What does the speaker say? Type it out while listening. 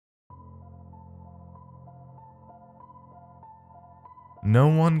No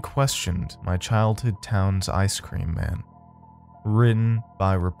one questioned my childhood town's ice cream man. Written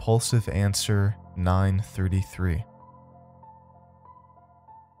by Repulsive Answer 933.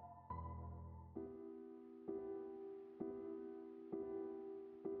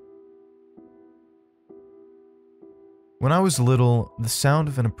 When I was little, the sound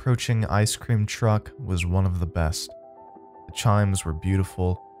of an approaching ice cream truck was one of the best. The chimes were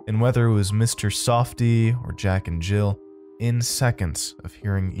beautiful, and whether it was Mr. Softy or Jack and Jill, in seconds of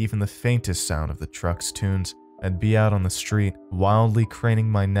hearing even the faintest sound of the truck's tunes, I'd be out on the street, wildly craning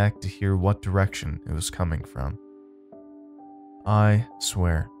my neck to hear what direction it was coming from. I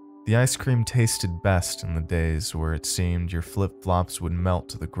swear, the ice cream tasted best in the days where it seemed your flip-flops would melt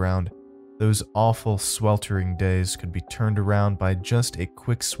to the ground. Those awful, sweltering days could be turned around by just a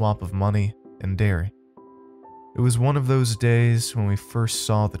quick swap of money and dairy. It was one of those days when we first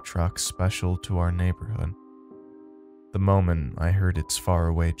saw the truck special to our neighborhood. The moment I heard its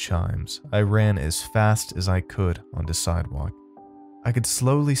faraway chimes, I ran as fast as I could onto the sidewalk. I could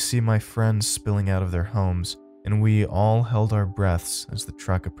slowly see my friends spilling out of their homes, and we all held our breaths as the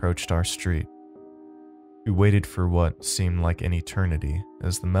truck approached our street. We waited for what seemed like an eternity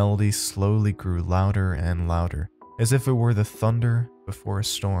as the melody slowly grew louder and louder, as if it were the thunder before a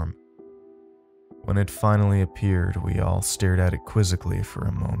storm. When it finally appeared, we all stared at it quizzically for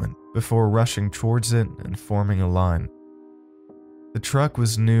a moment, before rushing towards it and forming a line. The truck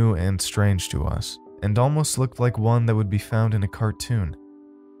was new and strange to us, and almost looked like one that would be found in a cartoon,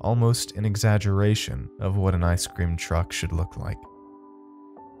 almost an exaggeration of what an ice cream truck should look like.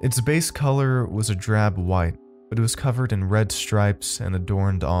 Its base color was a drab white, but it was covered in red stripes and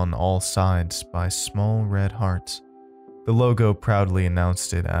adorned on all sides by small red hearts. The logo proudly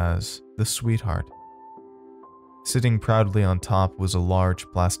announced it as the Sweetheart. Sitting proudly on top was a large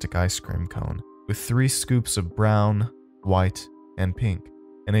plastic ice cream cone, with 3 scoops of brown, white, and pink,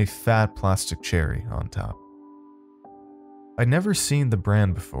 and a fat plastic cherry on top. I'd never seen the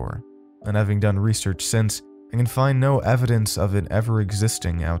brand before, and having done research since, I can find no evidence of it ever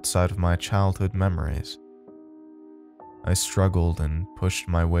existing outside of my childhood memories. I struggled and pushed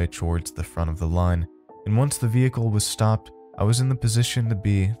my way towards the front of the line, and once the vehicle was stopped, I was in the position to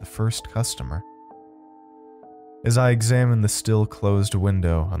be the first customer. As I examined the still closed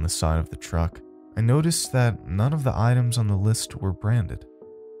window on the side of the truck, I noticed that none of the items on the list were branded.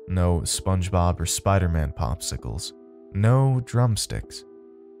 No SpongeBob or Spider-Man popsicles, no drumsticks.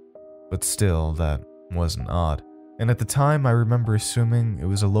 But still, that wasn't odd, and at the time I remember assuming it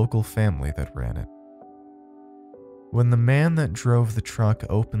was a local family that ran it. When the man that drove the truck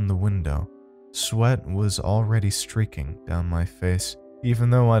opened the window, sweat was already streaking down my face, even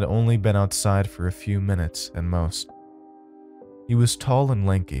though I'd only been outside for a few minutes at most. He was tall and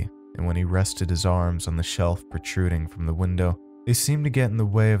lanky, and when he rested his arms on the shelf protruding from the window, they seemed to get in the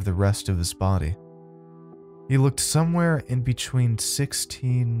way of the rest of his body. He looked somewhere in between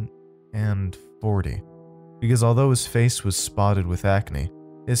 16 and 40, because although his face was spotted with acne,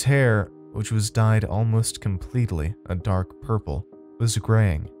 his hair, which was dyed almost completely a dark purple, was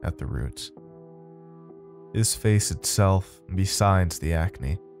graying at the roots. His face itself, besides the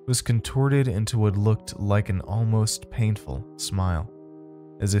acne, was contorted into what looked like an almost painful smile,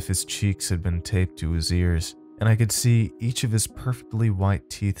 as if his cheeks had been taped to his ears, and I could see each of his perfectly white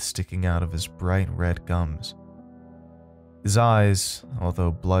teeth sticking out of his bright red gums. His eyes,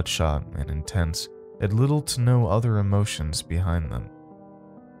 although bloodshot and intense, had little to no other emotions behind them.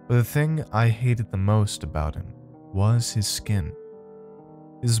 But the thing I hated the most about him was his skin.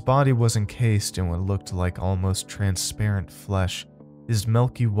 His body was encased in what looked like almost transparent flesh. His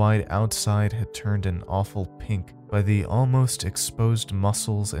milky white outside had turned an awful pink by the almost exposed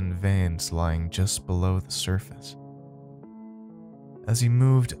muscles and veins lying just below the surface. As he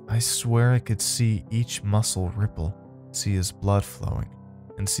moved, I swear I could see each muscle ripple, see his blood flowing,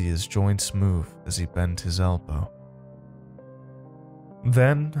 and see his joints move as he bent his elbow.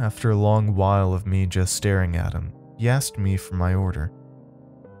 Then, after a long while of me just staring at him, he asked me for my order.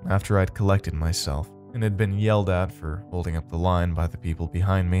 After I'd collected myself, and had been yelled at for holding up the line by the people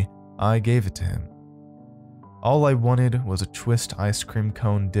behind me, I gave it to him. All I wanted was a twist ice cream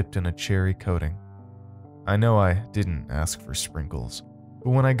cone dipped in a cherry coating. I know I didn't ask for sprinkles,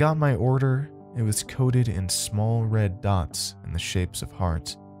 but when I got my order, it was coated in small red dots in the shapes of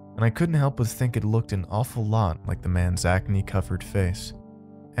hearts, and I couldn't help but think it looked an awful lot like the man's acne-covered face.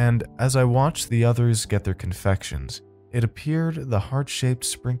 And as I watched the others get their confections, it appeared the heart-shaped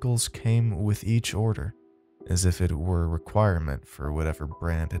sprinkles came with each order, as if it were a requirement for whatever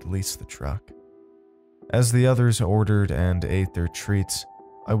brand had leased the truck. As the others ordered and ate their treats,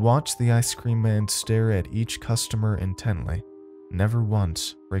 I watched the ice cream man stare at each customer intently, never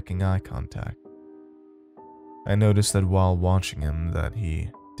once breaking eye contact. I noticed that while watching him that he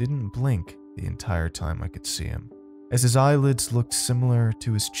didn't blink the entire time I could see him, as his eyelids looked similar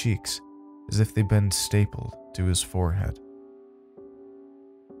to his cheeks, as if they'd been stapled to his forehead.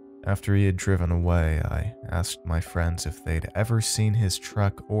 After he had driven away, I asked my friends if they'd ever seen his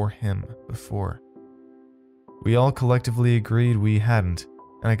truck or him before. We all collectively agreed we hadn't,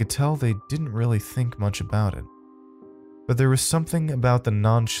 and I could tell they didn't really think much about it. But there was something about the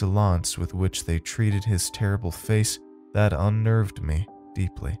nonchalance with which they treated his terrible face that unnerved me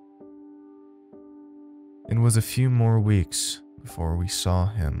deeply. It was a few more weeks before we saw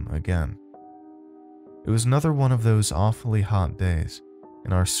him again. It was another one of those awfully hot days,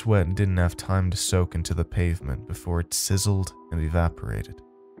 and our sweat didn't have time to soak into the pavement before it sizzled and evaporated.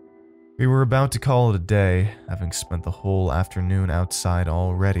 We were about to call it a day, having spent the whole afternoon outside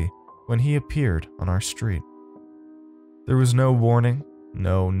already, when he appeared on our street. There was no warning,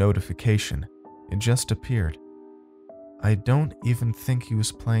 no notification, it just appeared. I don't even think he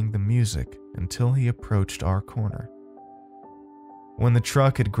was playing the music until he approached our corner. When the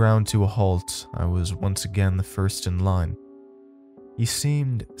truck had ground to a halt, I was once again the first in line. He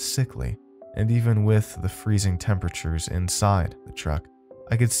seemed sickly, and even with the freezing temperatures inside the truck,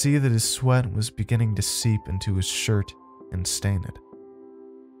 I could see that his sweat was beginning to seep into his shirt and stain it.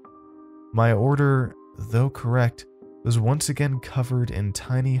 My order, though correct, was once again covered in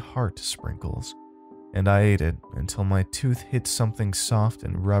tiny heart sprinkles, and I ate it until my tooth hit something soft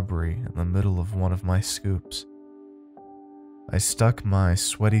and rubbery in the middle of one of my scoops. I stuck my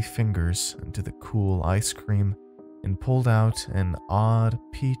sweaty fingers into the cool ice cream and pulled out an odd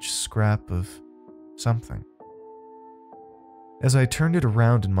peach scrap of something. As I turned it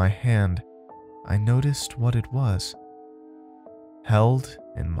around in my hand, I noticed what it was. Held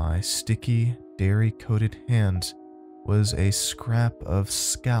in my sticky, dairy-coated hands was a scrap of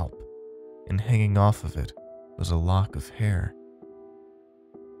scalp, and hanging off of it was a lock of hair.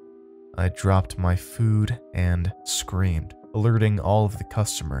 I dropped my food and screamed, alerting all of the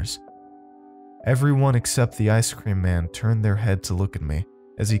customers. Everyone except the ice cream man turned their head to look at me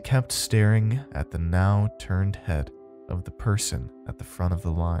as he kept staring at the now turned head of the person at the front of the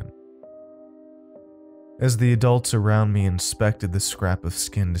line. As the adults around me inspected the scrap of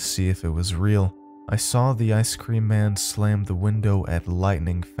skin to see if it was real, I saw the ice cream man slam the window at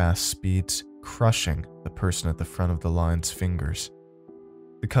lightning-fast speeds, crushing the person at the front of the line's fingers.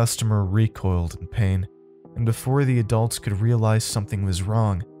 The customer recoiled in pain, and before the adults could realize something was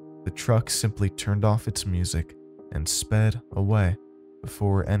wrong, the truck simply turned off its music and sped away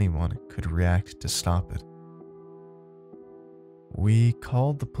before anyone could react to stop it. We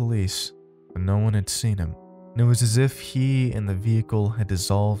called the police, but no one had seen him, and it was as if he and the vehicle had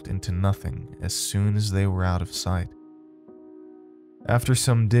dissolved into nothing as soon as they were out of sight. After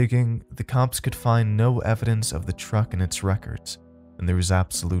some digging, the cops could find no evidence of the truck in its records, and there was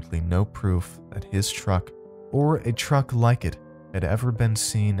absolutely no proof that his truck, or a truck like it, had ever been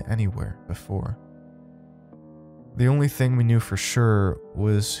seen anywhere before. The only thing we knew for sure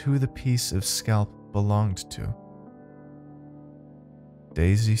was who the piece of scalp belonged to.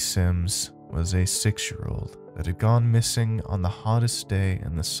 Daisy Sims was a 6-year-old that had gone missing on the hottest day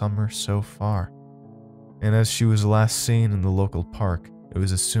in the summer so far, and as she was last seen in the local park, it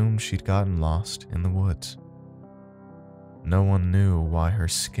was assumed she'd gotten lost in the woods. No one knew why her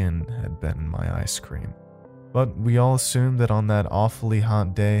skin had been in my ice cream, but we all assumed that on that awfully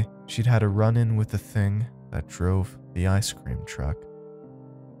hot day, she'd had a run-in with the thing that drove the ice cream truck.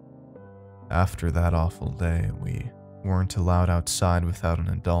 After that awful day, we weren't allowed outside without an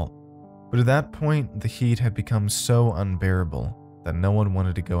adult, but at that point, the heat had become so unbearable that no one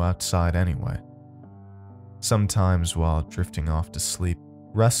wanted to go outside anyway. Sometimes while drifting off to sleep,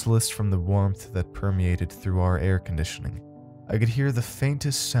 restless from the warmth that permeated through our air conditioning, I could hear the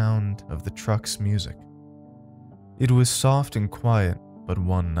faintest sound of the truck's music. It was soft and quiet, but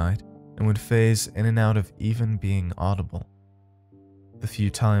one night, and would phase in and out of even being audible. The few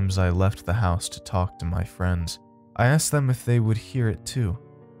times I left the house to talk to my friends, I asked them if they would hear it too.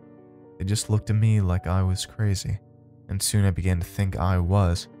 They just looked at me like I was crazy, and soon I began to think I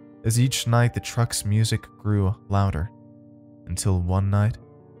was, as each night the truck's music grew louder, until one night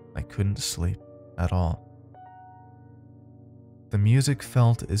I couldn't sleep at all. The music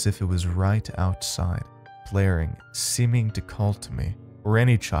felt as if it was right outside, blaring, seeming to call to me, or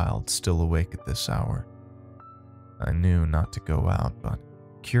any child still awake at this hour. I knew not to go out, but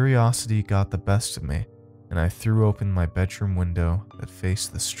curiosity got the best of me, and I threw open my bedroom window that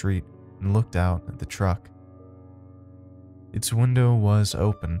faced the street and looked out at the truck. Its window was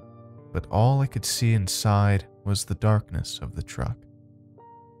open, but all I could see inside was the darkness of the truck.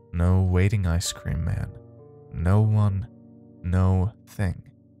 No waiting ice cream man. No one. No thing.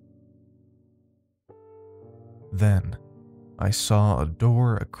 Then, I saw a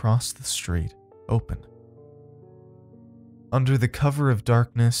door across the street open. Under the cover of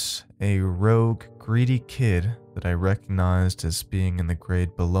darkness, a rogue, greedy kid that I recognized as being in the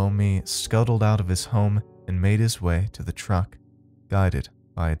grade below me scuttled out of his home and made his way to the truck, guided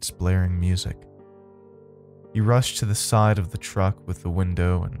by its blaring music. He rushed to the side of the truck with the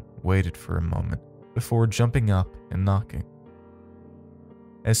window and waited for a moment before jumping up and knocking.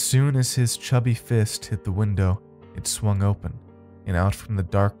 As soon as his chubby fist hit the window, it swung open, and out from the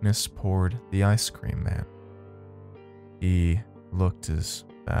darkness poured the ice cream man. He looked as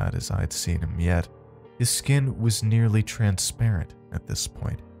bad as I'd seen him yet. His skin was nearly transparent at this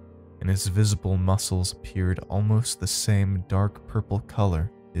point, and his visible muscles appeared almost the same dark purple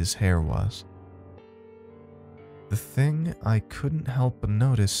color his hair was. The thing I couldn't help but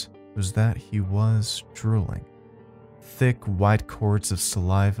notice was that he was drooling. Thick white cords of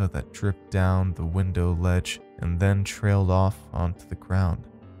saliva that dripped down the window ledge and then trailed off onto the ground.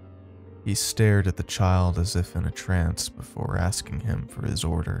 He stared at the child as if in a trance before asking him for his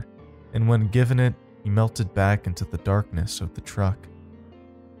order, and when given it, he melted back into the darkness of the truck.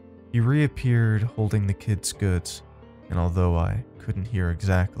 He reappeared holding the kid's goods, and although I couldn't hear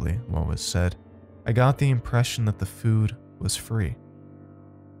exactly what was said, I got the impression that the food was free.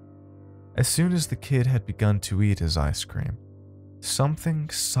 As soon as the kid had begun to eat his ice cream, something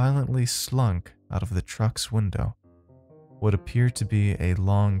silently slunk out of the truck's window, what appeared to be a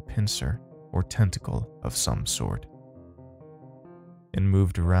long pincer or tentacle of some sort. It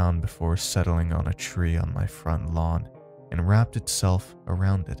moved around before settling on a tree on my front lawn and wrapped itself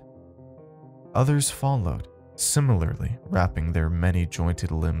around it. Others followed, similarly wrapping their many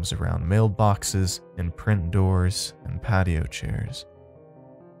jointed limbs around mailboxes and print doors and patio chairs.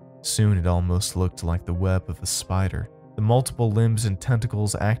 Soon it almost looked like the web of a spider, the multiple limbs and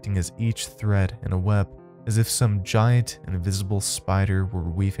tentacles acting as each thread in a web, as if some giant invisible spider were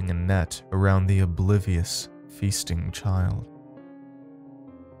weaving a net around the oblivious, feasting child.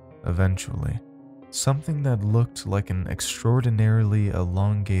 Eventually, something that looked like an extraordinarily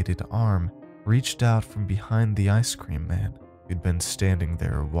elongated arm reached out from behind the ice cream man, who'd been standing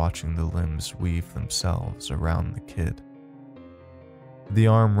there watching the limbs weave themselves around the kid. The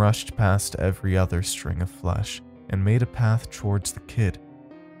arm rushed past every other string of flesh and made a path towards the kid,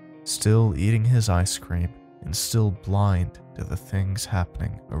 still eating his ice cream and still blind to the things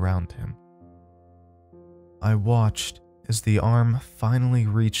happening around him. I watched as the arm finally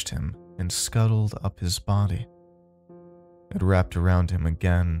reached him and scuttled up his body. It wrapped around him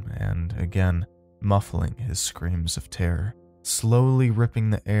again and again, muffling his screams of terror, slowly ripping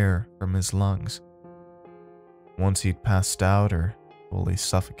the air from his lungs. Once he'd passed out or fully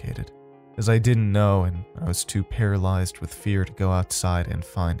suffocated, as I didn't know and I was too paralyzed with fear to go outside and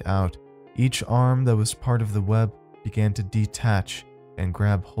find out, each arm that was part of the web began to detach and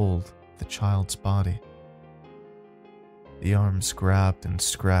grab hold of the child's body. The arms grabbed and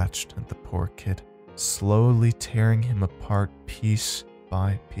scratched at the poor kid, slowly tearing him apart piece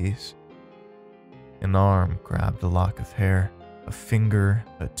by piece. An arm grabbed a lock of hair, a finger,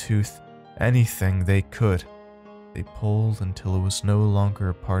 a tooth, anything they could. They pulled until it was no longer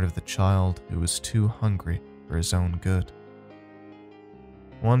a part of the child who was too hungry for his own good.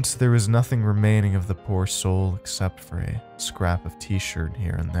 Once there was nothing remaining of the poor soul except for a scrap of t-shirt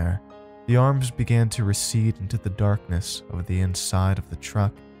here and there, the arms began to recede into the darkness of the inside of the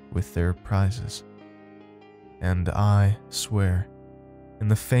truck with their prizes. And I swear, in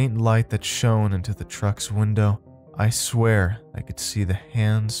the faint light that shone into the truck's window, I swear I could see the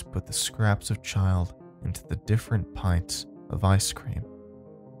hands put the scraps of child into the different pints of ice cream.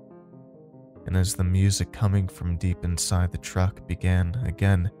 And as the music coming from deep inside the truck began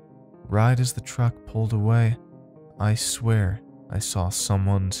again, right as the truck pulled away, I swear I saw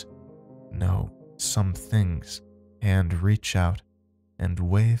something's hand reach out and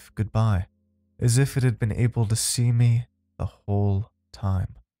wave goodbye, as if it had been able to see me the whole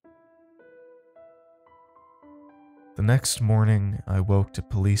time. The next morning, I woke to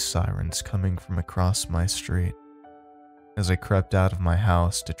police sirens coming from across my street. As I crept out of my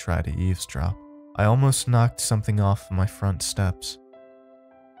house to try to eavesdrop, I almost knocked something off my front steps.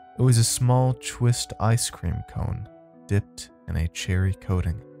 It was a small twist ice cream cone dipped in a cherry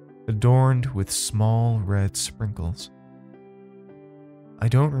coating, adorned with small red sprinkles. I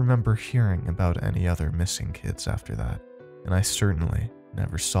don't remember hearing about any other missing kids after that, and I certainly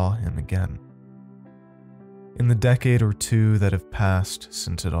never saw him again. In the decade or two that have passed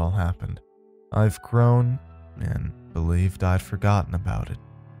since it all happened, I've grown and believed I'd forgotten about it.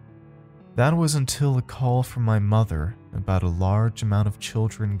 That was until a call from my mother about a large amount of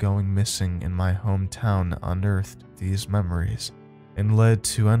children going missing in my hometown unearthed these memories and led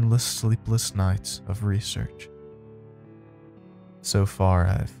to endless sleepless nights of research. So far,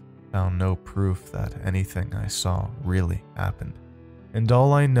 I've found no proof that anything I saw really happened, and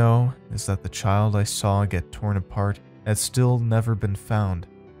all I know is that the child I saw get torn apart has still never been found,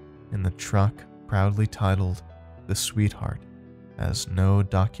 and the truck proudly titled The Sweetheart has no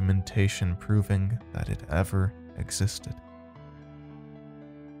documentation proving that it ever existed.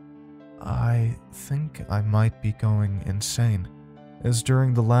 I think I might be going insane, as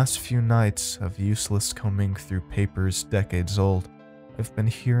during the last few nights of useless combing through papers decades old, I've been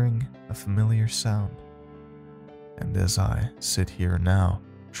hearing a familiar sound. And as I sit here now,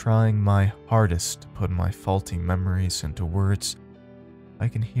 trying my hardest to put my faulty memories into words, I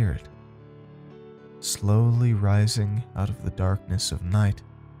can hear it. Slowly rising out of the darkness of night,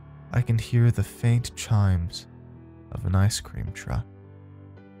 I can hear the faint chimes of an ice cream truck.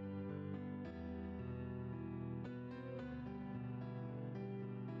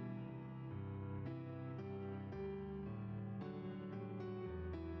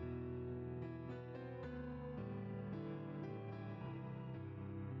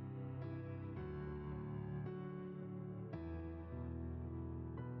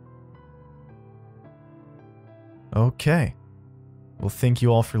 Okay. Well, thank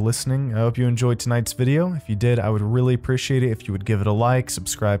you all for listening. I hope you enjoyed tonight's video. If you did, I would really appreciate it if you would give it a like,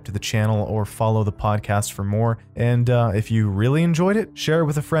 subscribe to the channel, or follow the podcast for more. And if you really enjoyed it, share it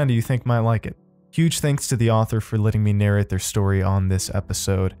with a friend who you think might like it. Huge thanks to the author for letting me narrate their story on this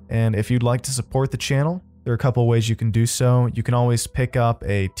episode. And if you'd like to support the channel, there are a couple ways you can do so. You can always pick up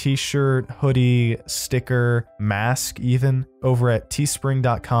a t-shirt, hoodie, sticker, mask even, over at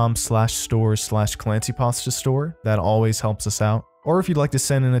teespring.com/stores/clancypastastore. That always helps us out. Or if you'd like to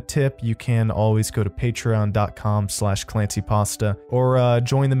send in a tip, you can always go to patreon.com/clancypasta or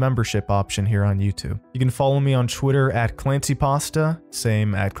join the membership option here on YouTube. You can follow me on Twitter at ClancyPasta,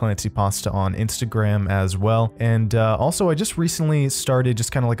 same at ClancyPasta on Instagram as well. And also, I just recently started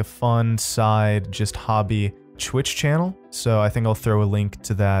just kind of like a fun side, just hobby Twitch channel. So I think I'll throw a link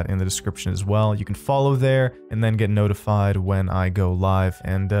to that in the description as well. You can follow there and then get notified when I go live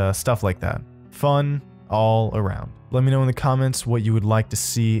and stuff like that. Fun all around. Let me know in the comments what you would like to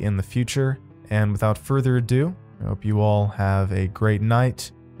see in the future. And without further ado, I hope you all have a great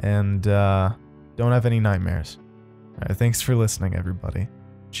night and don't have any nightmares. All right, thanks for listening, everybody.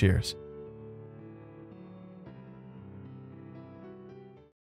 Cheers.